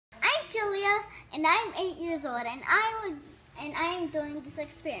Jolea, and I'm 8 years old, and I am doing this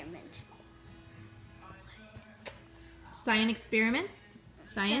experiment. Science experiment?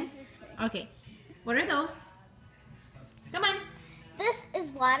 Science? Experiment. Okay. What are those? Come on. This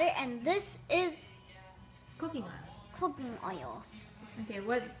is water, and this is Cooking oil. cooking oil. Okay,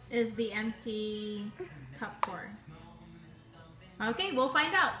 what is the empty cup for? Okay, we'll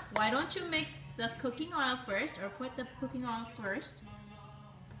find out. Why don't you mix the cooking oil first, or put the cooking oil first.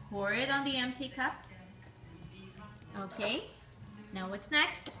 Pour it on the empty cup. Okay, now what's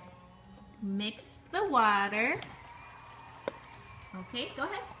next? Mix the water. Okay, go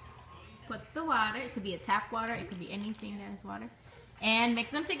ahead. Put the water, it could be a tap water, it could be anything that is water. And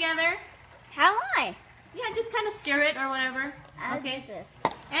mix them together. How am I? Yeah, just kind of stir it or whatever. I'll Okay. do this.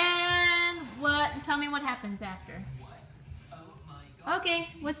 And tell me what happens after. Okay,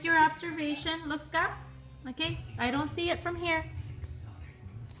 what's your observation? Look up. Okay, I don't see it from here.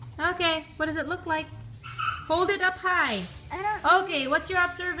 Okay, what does it look like? Hold it up high. I don't. Okay, what's your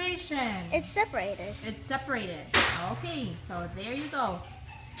observation? It's separated. It's separated. Okay, so there you go.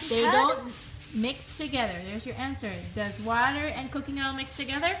 They How don't mix together. There's your answer. Does water and cooking oil mix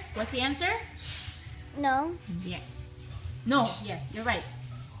together? What's the answer? No. Yes. No, yes, you're right.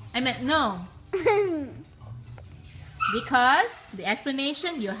 I meant no. Because the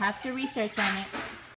explanation, you have to research on it.